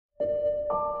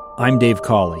I'm Dave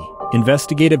Cawley,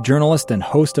 investigative journalist and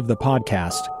host of the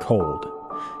podcast Cold.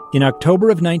 In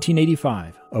October of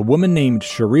 1985, a woman named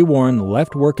Cherie Warren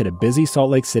left work at a busy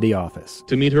Salt Lake City office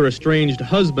to meet her estranged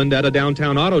husband at a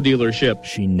downtown auto dealership.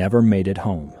 She never made it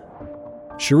home.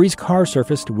 Cherie's car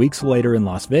surfaced weeks later in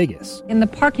Las Vegas. In the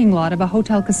parking lot of a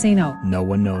hotel casino. No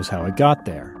one knows how it got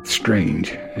there. Strange.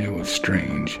 It was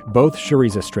strange. Both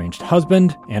Cherie's estranged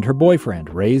husband and her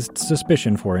boyfriend raised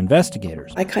suspicion for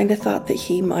investigators. I kind of thought that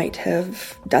he might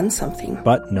have done something.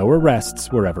 But no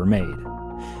arrests were ever made.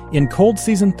 In Cold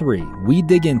Season 3, we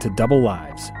dig into double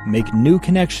lives, make new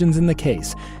connections in the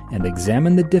case, and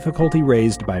examine the difficulty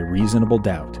raised by reasonable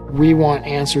doubt. We want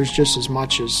answers just as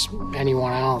much as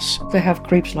anyone else. They have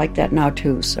creeps like that now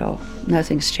too, so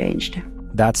nothing's changed.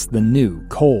 That's the new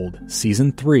Cold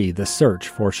Season 3, The Search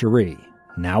for Cherie,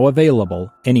 now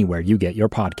available anywhere you get your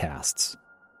podcasts.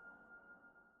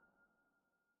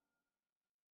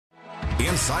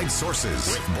 Inside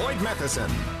Sources with Boyd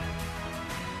Matheson.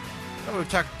 Well, we've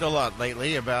talked a lot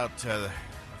lately about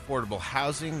affordable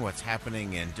housing, what's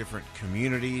happening in different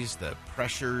communities, the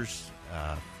pressures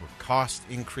for cost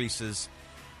increases.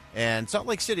 And Salt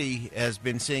Lake City has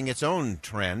been seeing its own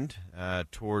trend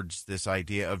towards this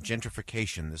idea of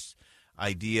gentrification, this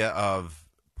idea of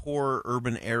poor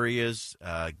urban areas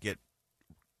get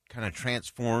kind of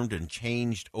transformed and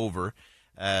changed over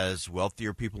as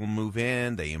wealthier people move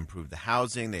in, they improve the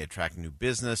housing, they attract new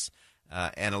business.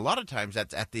 And a lot of times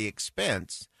that's at the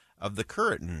expense of the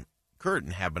current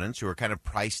inhabitants who are kind of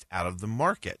priced out of the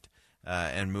market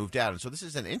and moved out. And so this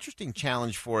is an interesting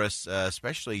challenge for us,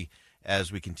 especially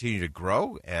as we continue to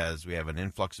grow, as we have an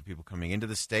influx of people coming into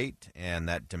the state, and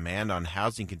that demand on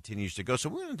housing continues to go. So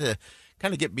we wanted to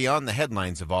kind of get beyond the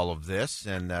headlines of all of this,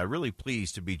 and really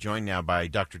pleased to be joined now by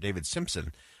Dr. David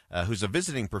Simpson, who's a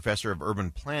visiting professor of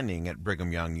urban planning at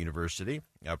Brigham Young University.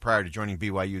 Prior to joining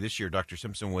BYU this year, Dr.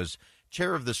 Simpson was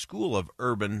chair of the School of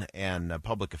Urban and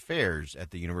Public Affairs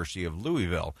at the University of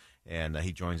Louisville, and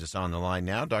he joins us on the line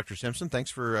now. Dr. Simpson,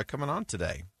 thanks for coming on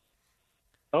today.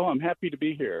 Oh, I'm happy to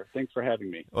be here. Thanks for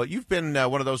having me. Well, you've been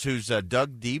one of those who's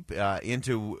dug deep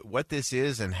into what this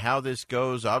is and how this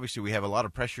goes. Obviously, we have a lot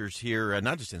of pressures here,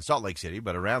 not just in Salt Lake City,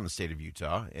 but around the state of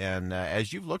Utah. And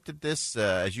as you've looked at this,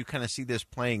 as you kind of see this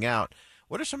playing out,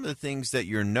 what are some of the things that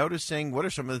you're noticing? What are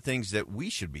some of the things that we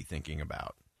should be thinking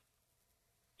about?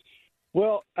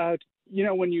 Well,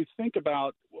 when you think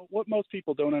about what most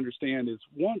people don't understand is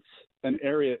once an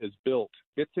area is built,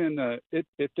 it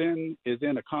then is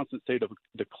in a constant state of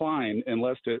decline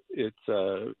unless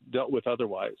it's dealt with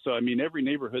otherwise. So, every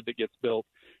neighborhood that gets built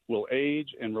will age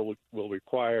and will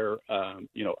require,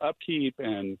 upkeep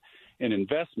and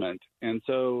investment. And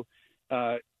so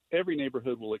every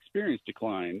neighborhood will experience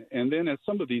decline. And then as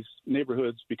some of these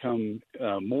neighborhoods become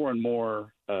more and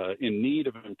more in need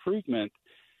of improvement,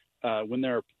 when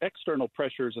there are external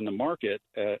pressures in the market,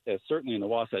 as certainly in the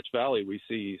Wasatch Valley, we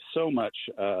see so much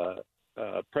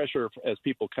pressure as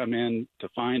people come in to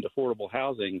find affordable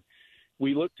housing.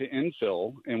 We look to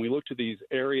infill and we look to these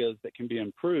areas that can be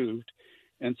improved.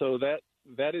 And so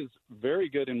that is very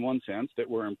good in one sense that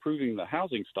we're improving the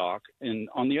housing stock. And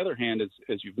on the other hand,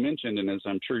 as you've mentioned, and as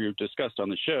I'm sure you've discussed on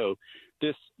the show,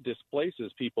 this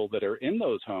displaces people that are in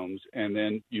those homes. And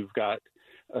then you've got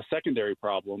a secondary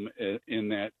problem in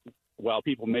that while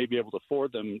people may be able to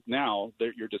afford them now,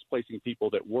 you're displacing people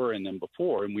that were in them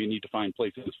before, and we need to find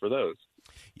places for those.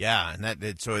 Yeah,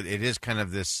 and so it is kind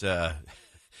of this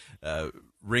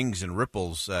rings and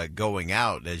ripples going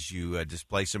out as you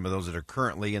displace some of those that are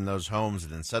currently in those homes,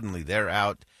 and then suddenly they're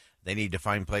out. They need to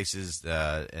find places,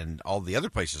 and all the other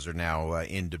places are now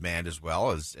in demand as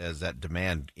well as that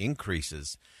demand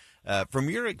increases. From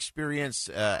your experience,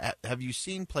 have you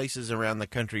seen places around the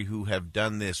country who have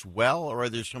done this well, or are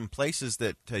there some places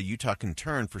that Utah can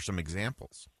turn for some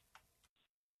examples?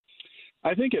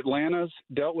 I think Atlanta's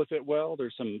dealt with it well.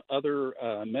 There's some other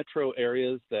metro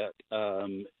areas that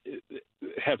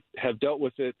have dealt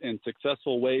with it in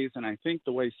successful ways, and I think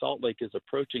the way Salt Lake is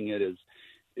approaching it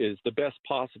is the best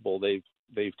possible.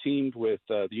 They've teamed with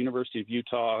the University of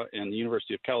Utah and the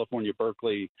University of California,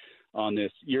 Berkeley on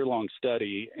this year-long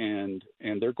study, and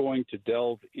they're going to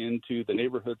delve into the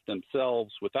neighborhoods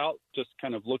themselves without just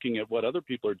kind of looking at what other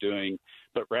people are doing,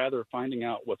 but rather finding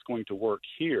out what's going to work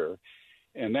here.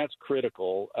 And that's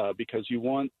critical because you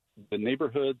want the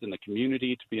neighborhoods and the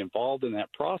community to be involved in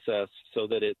that process so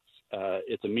that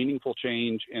it's a meaningful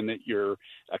change and that you're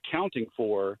accounting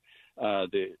for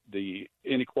the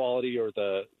inequality or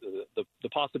the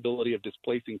possibility of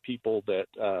displacing people that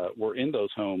were in those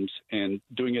homes and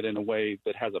doing it in a way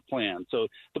that has a plan. So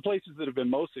the places that have been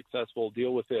most successful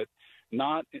deal with it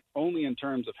not only in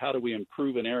terms of how do we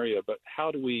improve an area, but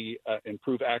how do we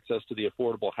improve access to the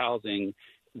affordable housing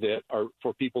that are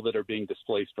for people that are being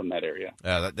displaced from that area.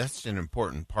 That's an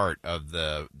important part of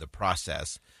the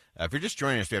process. If you're just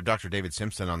joining us, we have Dr. David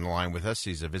Simpson on the line with us.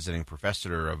 He's a visiting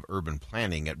professor of urban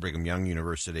planning at Brigham Young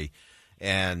University.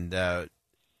 And I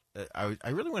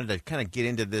really wanted to kind of get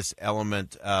into this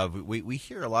element of we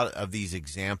hear a lot of these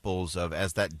examples of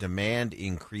as that demand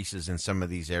increases in some of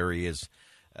these areas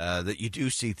that you do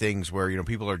see things where,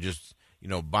 people are just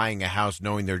buying a house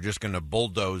knowing they're just going to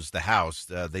bulldoze the house.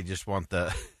 They just want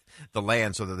the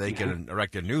land so that they can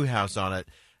erect a new house on it.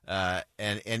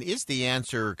 And is the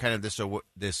answer kind of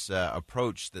this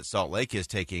approach that Salt Lake is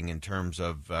taking in terms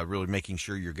of really making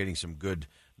sure you're getting some good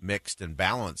mixed and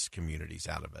balanced communities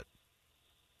out of it?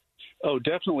 Oh,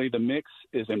 definitely. The mix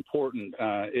is important.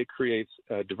 It creates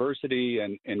diversity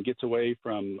and gets away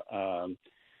from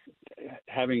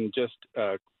having just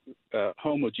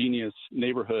homogeneous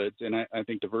neighborhoods, and I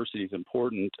think diversity is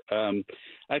important.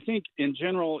 I think in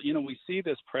general, we see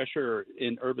this pressure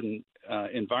in urban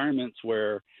environments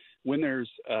where when there's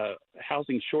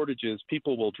housing shortages,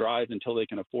 people will drive until they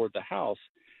can afford the house.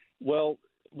 Well,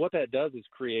 what that does is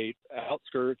create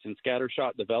outskirts and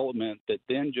scattershot development that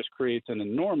then just creates an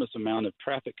enormous amount of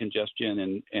traffic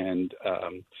congestion and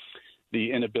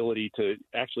the inability to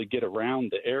actually get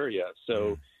around the area.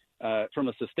 So from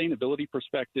a sustainability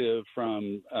perspective,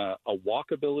 from a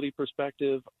walkability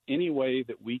perspective, any way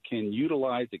that we can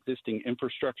utilize existing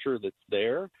infrastructure that's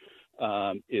there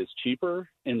is cheaper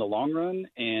in the long run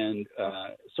and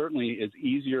certainly is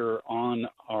easier on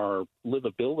our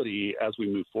livability as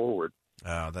we move forward.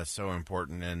 That's so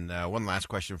important. And one last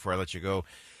question before I let you go.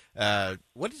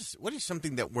 What is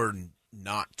something that we're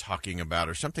not talking about,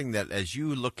 or something that as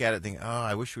you look at it think,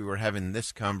 I wish we were having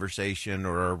this conversation,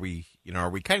 or are we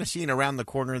kind of seeing around the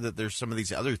corner that there's some of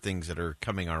these other things that are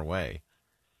coming our way?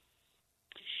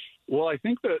 Well, I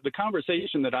think the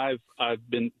conversation that I've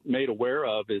been made aware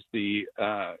of is the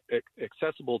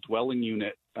accessible dwelling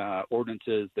unit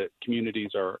ordinances that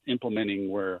communities are implementing,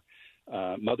 where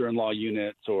mother-in-law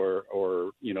units or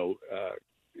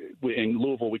in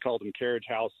Louisville we call them carriage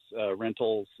house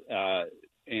rentals,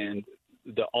 and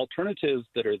the alternatives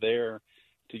that are there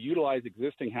to utilize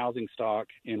existing housing stock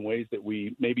in ways that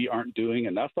we maybe aren't doing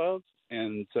enough of.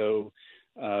 And so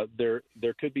there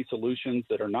could be solutions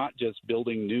that are not just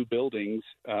building new buildings,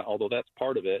 although that's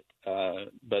part of it,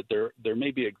 but there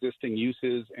may be existing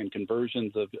uses and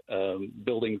conversions of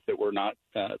buildings that we're not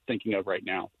thinking of right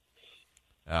now.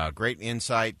 Great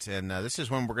insight, and this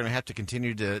is one we're going to have to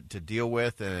continue to deal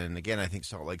with. And again, I think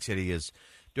Salt Lake City is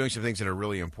doing some things that are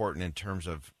really important in terms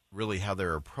of really how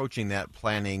they're approaching that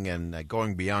planning and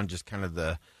going beyond just kind of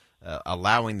the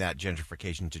allowing that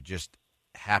gentrification to just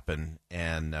happen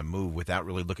and move without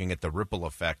really looking at the ripple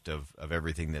effect of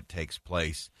everything that takes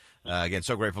place. Again,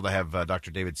 so grateful to have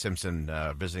Dr. David Simpson,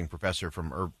 visiting professor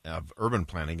of urban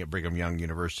planning at Brigham Young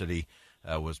University.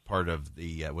 Was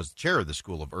chair of the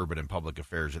School of Urban and Public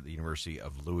Affairs at the University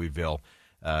of Louisville.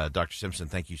 Dr. Simpson,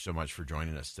 thank you so much for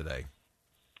joining us today.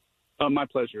 My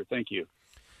pleasure. Thank you.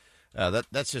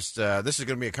 This is going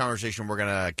to be a conversation we're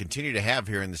going to continue to have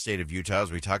here in the state of Utah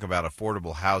as we talk about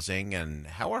affordable housing and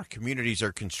how our communities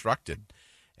are constructed.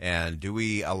 And do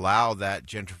we allow that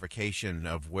gentrification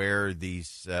of where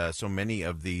these so many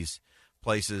of these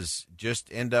places just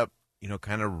end up,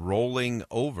 kind of rolling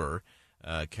over?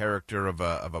 Character of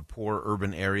a poor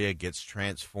urban area gets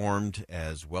transformed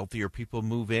as wealthier people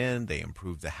move in. They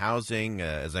improve the housing.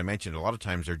 As I mentioned, a lot of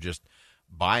times they're just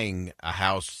buying a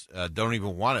house, don't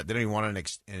even want it. They don't even want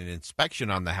an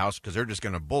inspection on the house because they're just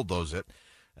going to bulldoze it.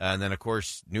 And then, of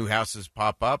course, new houses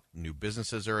pop up, new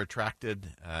businesses are attracted,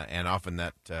 and often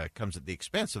that comes at the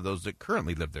expense of those that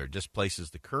currently live there, displaces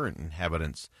the current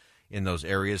inhabitants in those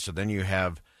areas. So then you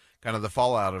have kind of the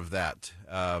fallout of that,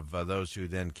 of those who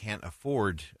then can't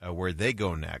afford where they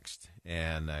go next.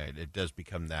 And it does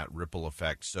become that ripple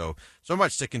effect. So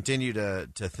much to continue to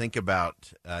think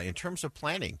about in terms of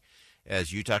planning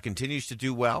as Utah continues to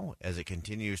do well, as it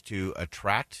continues to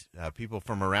attract people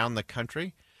from around the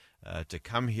country to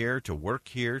come here, to work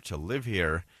here, to live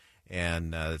here.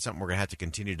 And it's something we're going to have to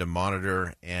continue to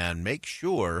monitor and make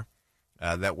sure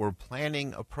that we're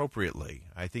planning appropriately.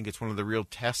 I think it's one of the real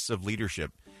tests of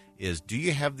leadership is, do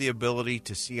you have the ability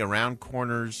to see around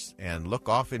corners and look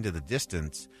off into the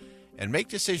distance and make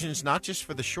decisions not just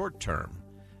for the short term,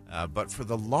 but for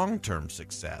the long-term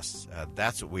success?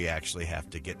 That's what we actually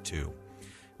have to get to.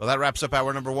 Well, that wraps up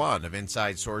hour number one of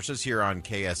Inside Sources here on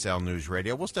KSL News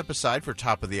Radio. We'll step aside for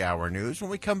top of the hour news. When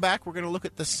we come back, we're going to look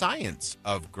at the science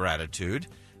of gratitude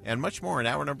and much more in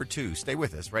hour number 2. Stay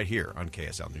with us right here on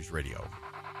KSL News Radio.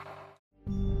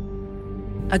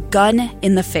 A gun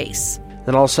in the face.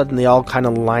 Then all of a sudden they all kind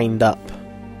of lined up.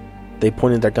 They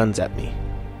pointed their guns at me.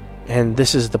 And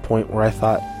this is the point where I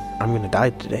thought, I'm going to die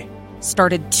today.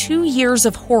 Started 2 years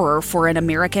of horror for an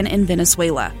American in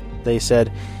Venezuela. They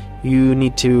said, you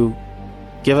need to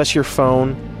give us your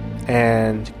phone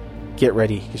and get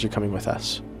ready because you're coming with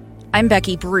us. I'm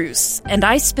Becky Bruce, and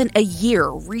I spent a year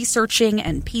researching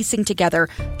and piecing together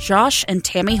Josh and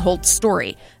Tammy Holt's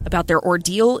story about their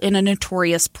ordeal in a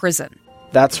notorious prison.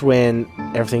 That's when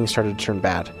everything started to turn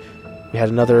bad. We had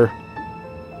another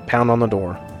pound on the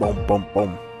door. Boom, boom,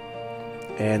 boom.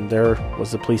 And there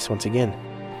was the police once again.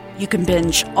 You can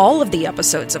binge all of the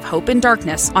episodes of Hope in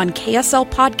Darkness on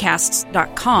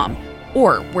KSLPodcasts.com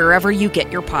or wherever you get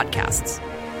your podcasts.